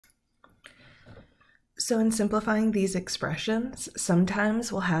So in simplifying these expressions,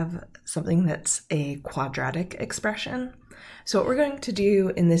 sometimes we'll have something that's a quadratic expression. So what we're going to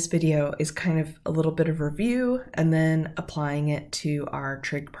do in this video is kind of a little bit of review and then applying it to our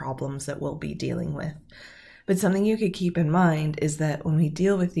trig problems that we'll be dealing with. But something you could keep in mind is that when we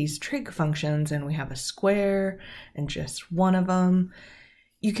deal with these trig functions and we have a square and just one of them,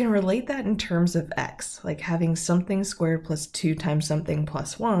 you can relate that in terms of x, like having something squared plus 2 times something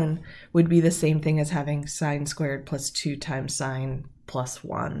plus 1 would be the same thing as having sine squared plus 2 times sine plus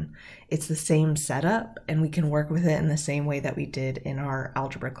 1. It's the same setup, and we can work with it in the same way that we did in our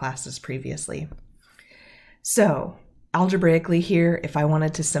algebra classes previously. So, algebraically here, if I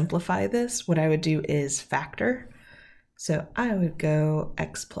wanted to simplify this, what I would do is factor. So I would go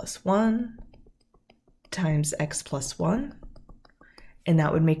x plus 1 times x plus 1. And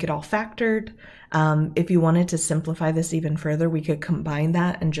that would make it all factored. If you wanted to simplify this even further, we could combine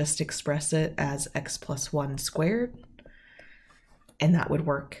that and just express it as x plus 1 squared, and that would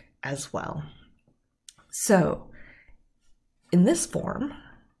work as well. So in this form,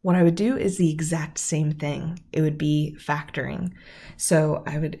 what I would do is the exact same thing. It would be factoring. So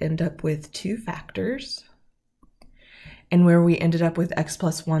I would end up with 2 factors, and where we ended up with x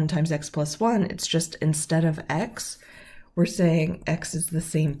plus 1 times x plus 1, it's just instead of x, we're saying x is the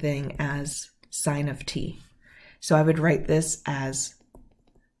same thing as sine of t. So I would write this as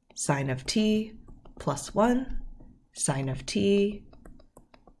sine of t plus 1, sine of t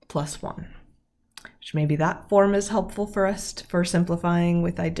plus 1. Which maybe that form is helpful for us for simplifying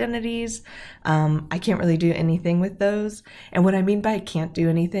with identities. I can't really do anything with those. And what I mean by can't do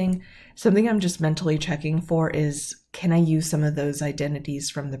anything, something I'm just mentally checking for is, can I use some of those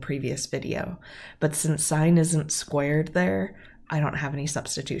identities from the previous video? But since sine isn't squared there, I don't have any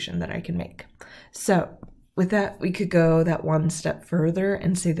substitution that I can make. So with that, we could go that one step further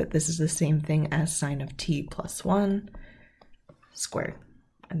and say that this is the same thing as sine of t plus 1 squared,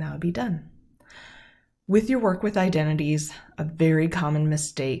 and that would be done. With your work with identities, a very common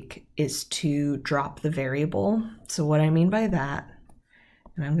mistake is to drop the variable. So what I mean by that,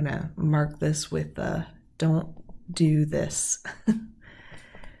 and I'm gonna mark this with don't do this. It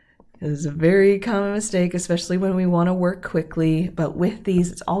is a very common mistake, especially when we want to work quickly, but with these,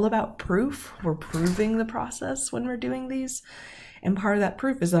 it's all about proof. We're proving the process when we're doing these, and part of that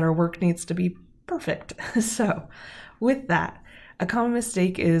proof is that our work needs to be perfect. So with that, a common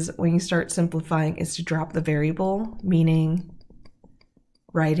mistake is when you start simplifying is to drop the variable, meaning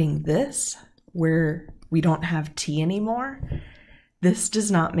writing this where we don't have t anymore. This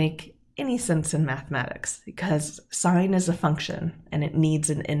does not make any sense in mathematics because sine is a function and it needs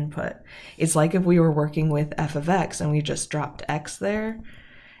an input. It's like if we were working with f of x and we just dropped x there.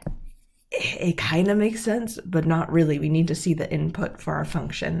 It kind of makes sense, but not really. We need to see the input for our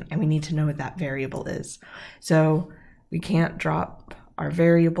function and we need to know what that variable is. So we can't drop our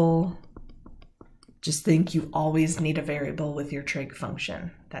variable. Just think you always need a variable with your trig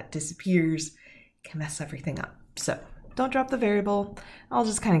function. That disappears, can mess everything up. So don't drop the variable. I'll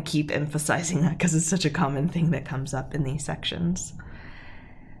just kind of keep emphasizing that because it's such a common thing that comes up in these sections.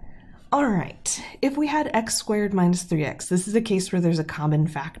 All right, if we had x squared minus 3x, this is a case where there's a common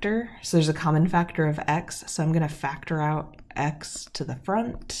factor. So there's a common factor of x, so I'm going to factor out x to the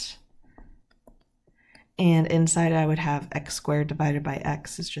front. And inside I would have x squared divided by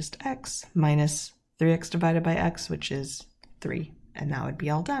x is just x minus 3x divided by x, which is 3, and that would be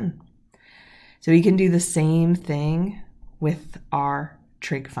all done. So we can do the same thing with our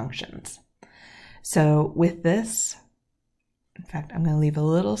trig functions. So with this, in fact, I'm going to leave a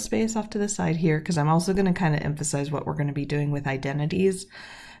little space off to the side here because I'm also going to kind of emphasize what we're going to be doing with identities.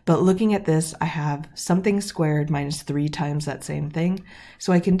 But looking at this, I have something squared minus 3 times that same thing.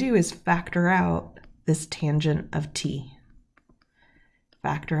 So what I can do is factor out this tangent of t.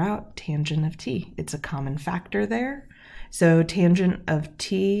 Factor out tangent of t. It's a common factor there. So tangent of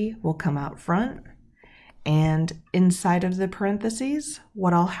t will come out front, and inside of the parentheses,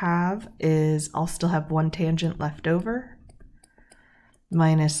 what I'll have is I'll still have one tangent left over,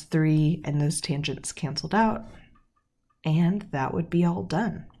 minus 3, and those tangents canceled out, and that would be all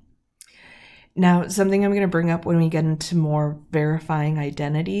done. Now, something I'm going to bring up when we get into more verifying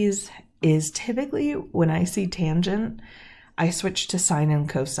identities is typically when I see tangent, I switch to sine and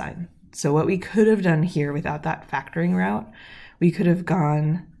cosine. So what we could have done here without that factoring route, we could have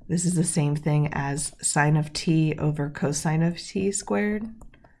gone, this is the same thing as sine of t over cosine of t squared,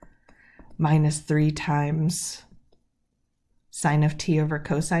 minus 3 times sine of t over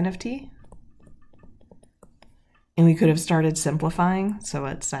cosine of t. And we could have started simplifying, so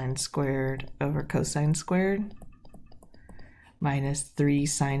it's sine squared over cosine squared minus 3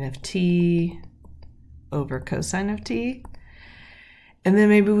 sine of t over cosine of t. And then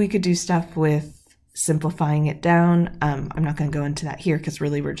maybe we could do stuff with simplifying it down. I'm not going to go into that here because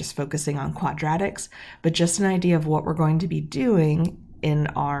really we're just focusing on quadratics, but just an idea of what we're going to be doing in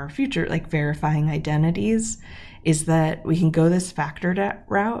our future, like verifying identities, is that we can go this factored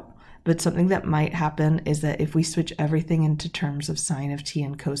route, but something that might happen is that if we switch everything into terms of sine of t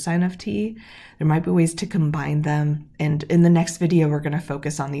and cosine of t, there might be ways to combine them. And in the next video, we're going to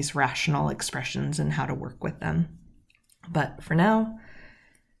focus on these rational expressions and how to work with them. But for now,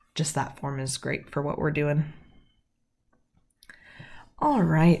 just that form is great for what we're doing. All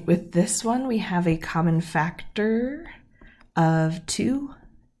right, with this one, we have a common factor of 2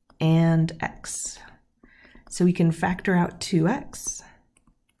 and x. So we can factor out 2x,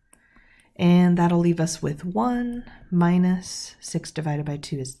 and that'll leave us with 1 minus 6 divided by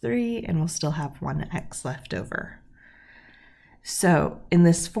 2 is 3, and we'll still have 1x left over. So in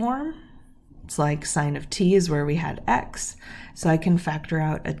this form, it's like sine of t is where we had x, so I can factor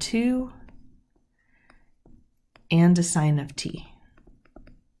out a 2 and a sine of t.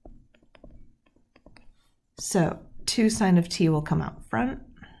 So 2 sine of t will come out front,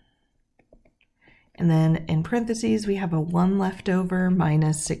 and then in parentheses we have a 1 left over,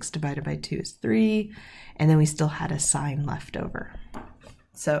 minus 6 divided by 2 is 3, and then we still had a sine left over.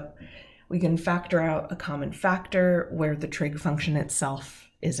 So we can factor out a common factor where the trig function itself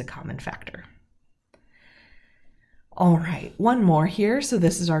is a common factor. All right, one more here. So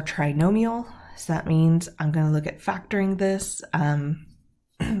this is our trinomial. So that means I'm going to look at factoring this.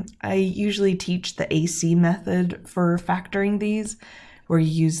 I usually teach the AC method for factoring these, where you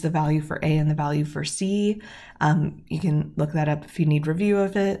use the value for A and the value for C. You can look that up if you need review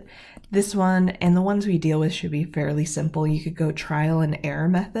of it. This one and the ones we deal with should be fairly simple. You could go trial and error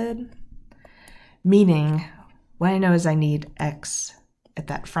method, meaning what I know is I need x at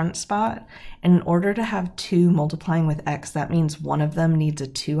that front spot, and in order to have 2 multiplying with x, that means one of them needs a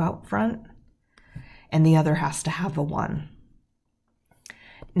 2 out front and the other has to have a 1.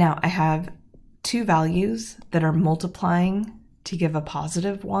 Now I have 2 values that are multiplying to give a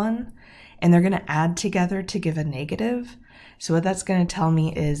positive 1, and they're going to add together to give a negative. So what that's going to tell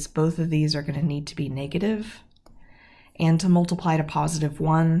me is both of these are going to need to be negative, and to multiply to positive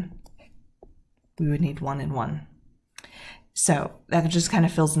 1, we would need 1 and 1. So that just kind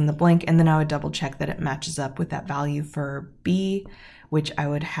of fills in the blank, and then I would double check that it matches up with that value for b, which I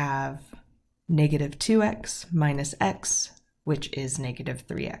would have negative 2x minus x, which is negative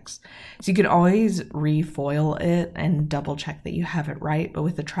 3x. So you can always refoil it and double check that you have it right, but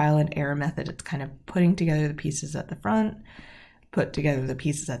with the trial and error method, it's kind of putting together the pieces at the front, put together the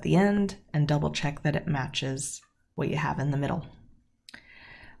pieces at the end, and double check that it matches what you have in the middle.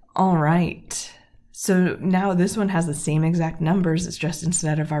 All right. So now this one has the same exact numbers, it's just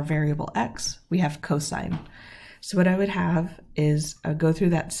instead of our variable x, we have cosine. So what I would have is go through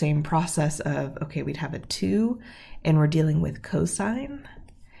that same process of, okay, we'd have a 2 and we're dealing with cosine,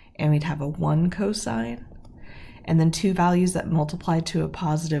 and we'd have a 1 cosine, and then 2 values that multiply to a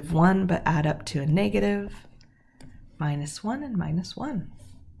positive 1 but add up to a negative, minus 1 and minus 1.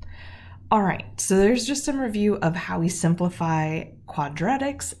 All right, so there's just some review of how we simplify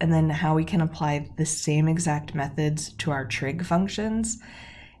quadratics and then how we can apply the same exact methods to our trig functions.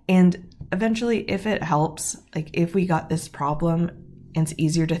 And eventually, if it helps, like if we got this problem and it's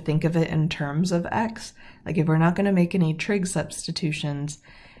easier to think of it in terms of x, like if we're not going to make any trig substitutions,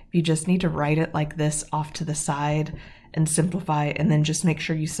 you just need to write it like this off to the side and simplify, and then just make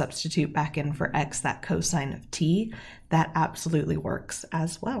sure you substitute back in for x that cosine of t. That absolutely works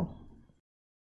as well.